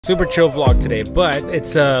Super chill vlog today, but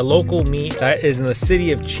it's a local meet that is in the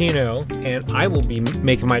city of Chino, and I will be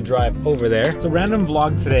making my drive over there. It's a random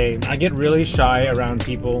vlog today. I get really shy around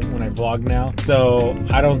people when I vlog now, so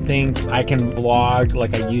I don't think I can vlog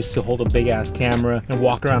like I used to, hold a big ass camera and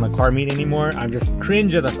walk around a car meet anymore. I'm just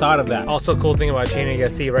cringe at the thought of that. Also, cool thing about Chino, you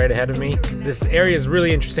guys see right ahead of me, this area is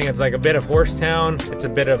really interesting. It's like a bit of horse town, it's a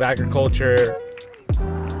bit of agriculture.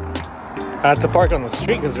 I had to park on the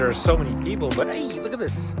street because there are so many people, but hey, look at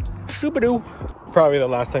this. Shoobadoo. Probably the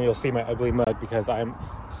last time you'll see my ugly mug because I'm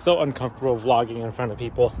so uncomfortable vlogging in front of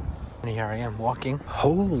people. And here I am walking.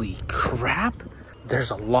 Holy crap. There's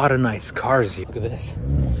a lot of nice cars here. Look at this.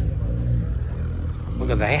 Look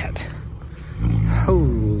at that.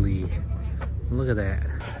 Holy. Look at that.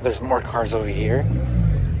 There's more cars over here.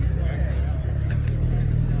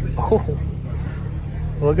 Oh.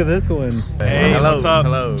 Look at this one. Hey, hello, what's up?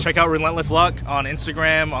 Hello. Check out Relentless Luck on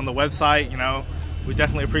Instagram, on the website. You know, we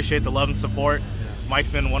definitely appreciate the love and support.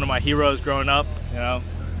 Mike's been one of my heroes growing up. You know,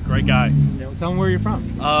 great guy. Yeah, well, tell them where you're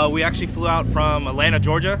from. We actually flew out from Atlanta,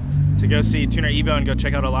 Georgia, to go see Tuner Evo and go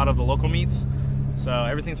check out a lot of the local meets. So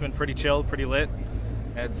everything's been pretty chill, pretty lit.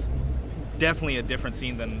 It's definitely a different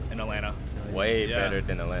scene than in Atlanta. Way better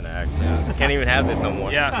than Atlanta, actually. Can't even have this no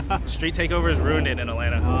more. Yeah, street takeovers ruined it in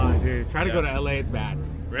Atlanta. Oh, dude, try to go to LA. It's bad.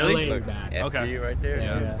 Really? LA is bad. FG Okay. right there.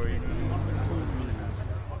 Yeah.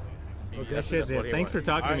 That's Thanks for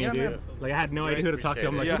talking to me, dude. Man. Like, I had no idea who to talk to.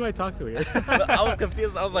 I'm like, who do I talk to here? I was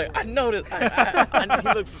confused. I was like, I know this.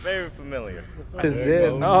 He looks very familiar. What is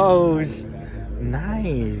this? Oh,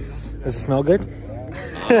 nice. Does it smell good?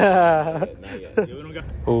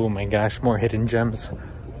 Oh my gosh, more hidden gems.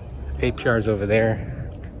 APR's over there.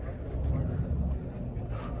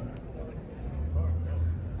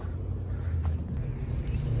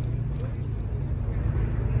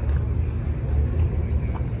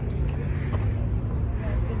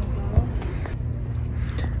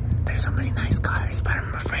 There's so many nice cars, but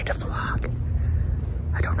I'm afraid to vlog.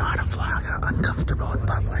 I don't know how to vlog. I'm uncomfortable in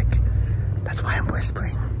public. That's why I'm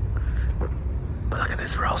whispering. But look at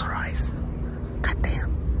this Rolls Royce. God damn.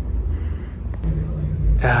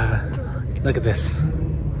 Look at this.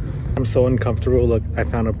 I'm so uncomfortable. Look, I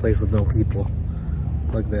found a place with no people.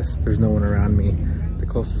 Look at this. There's no one around me. The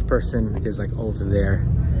closest person is like over there.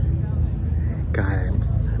 God,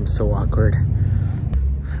 I'm so awkward.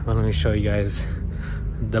 Well, let me show you guys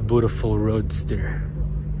the beautiful roadster.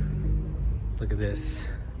 Look at this.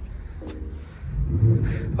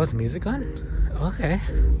 Oh, is music on? Okay.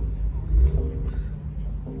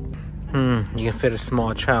 You can fit a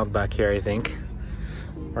small child back here, I think.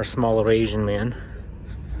 Or a smaller Asian man.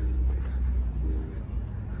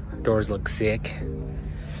 Doors look sick.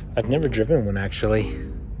 I've never driven one, actually.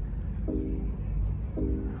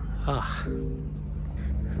 Ah.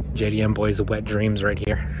 JDM boys, wet dreams right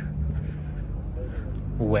here.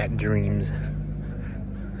 Wet dreams.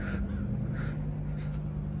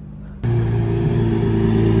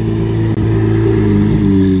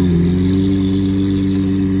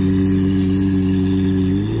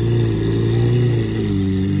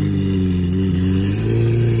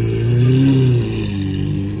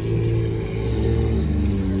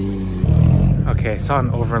 Okay, I saw an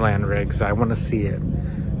overland rig, so I want to see it.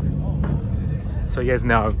 So you guys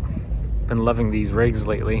know I've been loving these rigs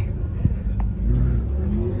lately.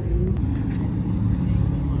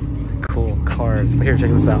 Cool cars. But here, check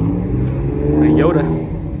this out. A Yoda.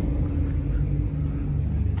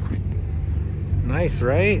 Nice,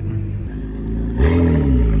 right?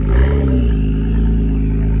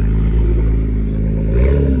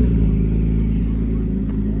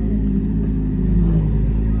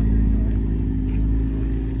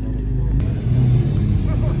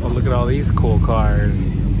 Look at all these cool cars.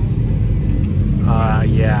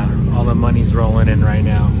 Yeah, all the money's rolling in right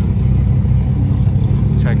now.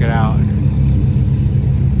 Check it out.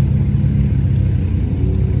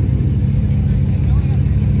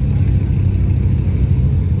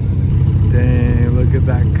 Dang, look at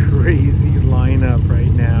that crazy lineup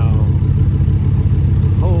right now.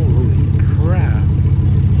 Holy crap.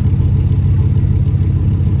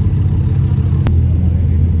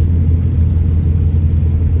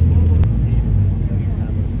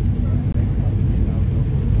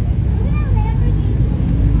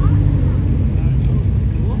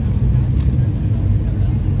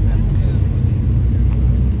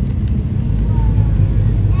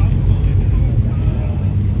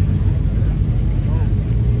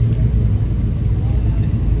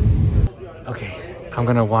 I'm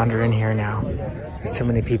gonna wander in here now. There's too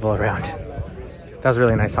many people around. That was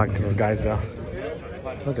really nice talking to those guys though.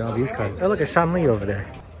 Look at all these cars. Oh, look at Sean Lee over there.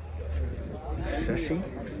 Shashi.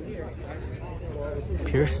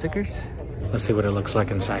 Pure stickers? Let's see what it looks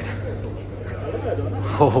like inside.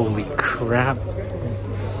 Holy crap.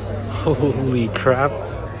 Holy crap.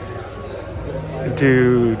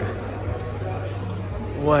 Dude.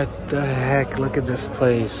 What the heck? Look at this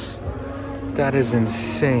place. That is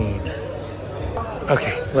insane.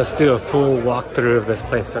 Okay, let's do a full walkthrough of this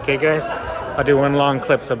place. Okay, guys? I'll do one long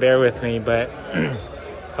clip, so bear with me, but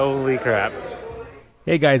holy crap.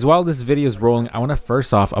 Hey guys, while this video is rolling, I want to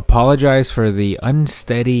first off apologize for the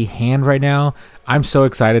unsteady hand right now. I'm so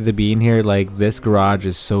excited to be in here. Like, this garage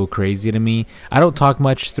is so crazy to me. I don't talk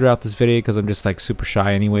much throughout this video because I'm just like super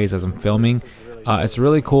shy anyways as I'm filming. It's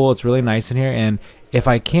really cool. It's really nice in here, and if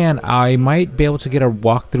I can, I might be able to get a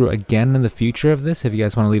walkthrough again in the future of this if you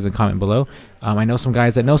guys want to leave a comment below. I know some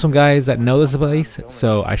guys that know this place,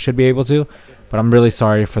 so I should be able to. But I'm really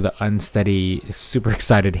sorry for the unsteady, super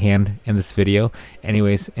excited hand in this video.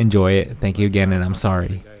 Anyways, enjoy it. Thank you again, and I'm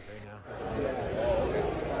sorry.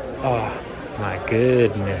 Oh my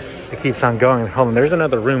goodness. It keeps on going. Hold on, there's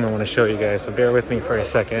another room I want to show you guys, so bear with me for a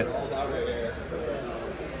second.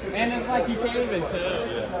 And it's like you can't even tell.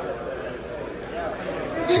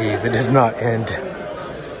 Jeez, it does not end.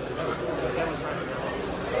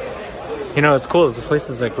 You know, it's cool. This place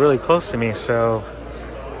is like really close to me, so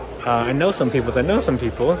I know some people that know some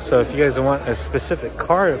people. So if you guys want a specific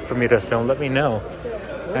car for me to film, let me know.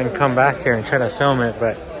 I can come back here and try to film it,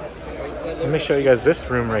 but let me show you guys this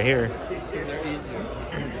room right here.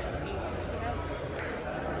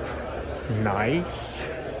 Nice.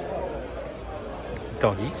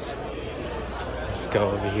 Doggies. Let's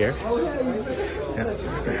go over here. Yeah.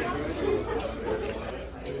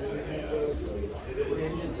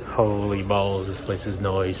 Holy balls, this place is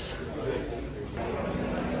noise.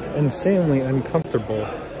 Insanely uncomfortable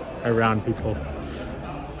around people.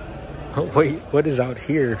 Oh, wait, what is out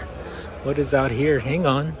here? What is out here? Hang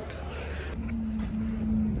on.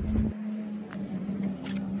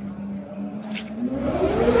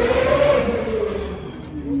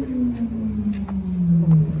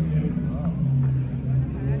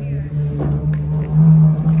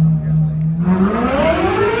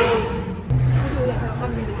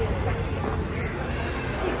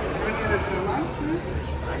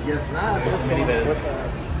 Yes, not. Minivan.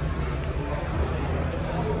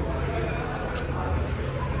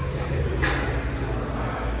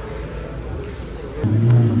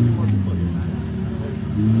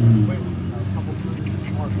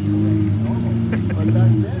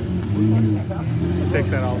 Take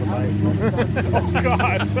that all the way. Oh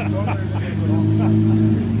God!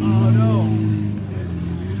 Oh no!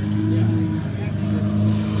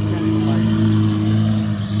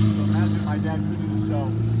 Imagine my dad couldn't show.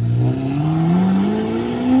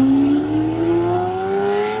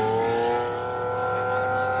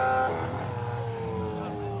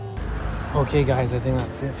 Okay guys, I think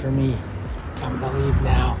that's it for me. I'm gonna leave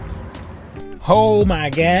now. Oh my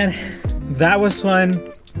god, that was fun.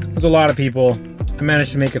 It was a lot of people. I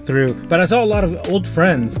managed to make it through, but I saw a lot of old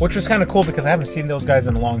friends, which was kind of cool because I haven't seen those guys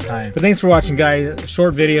in a long time. But thanks for watching, guys.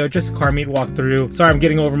 Short video, just a car meet walkthrough. Sorry I'm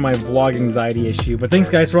getting over my vlog anxiety issue, but thanks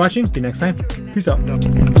guys for watching. See you next time. Peace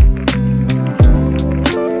out.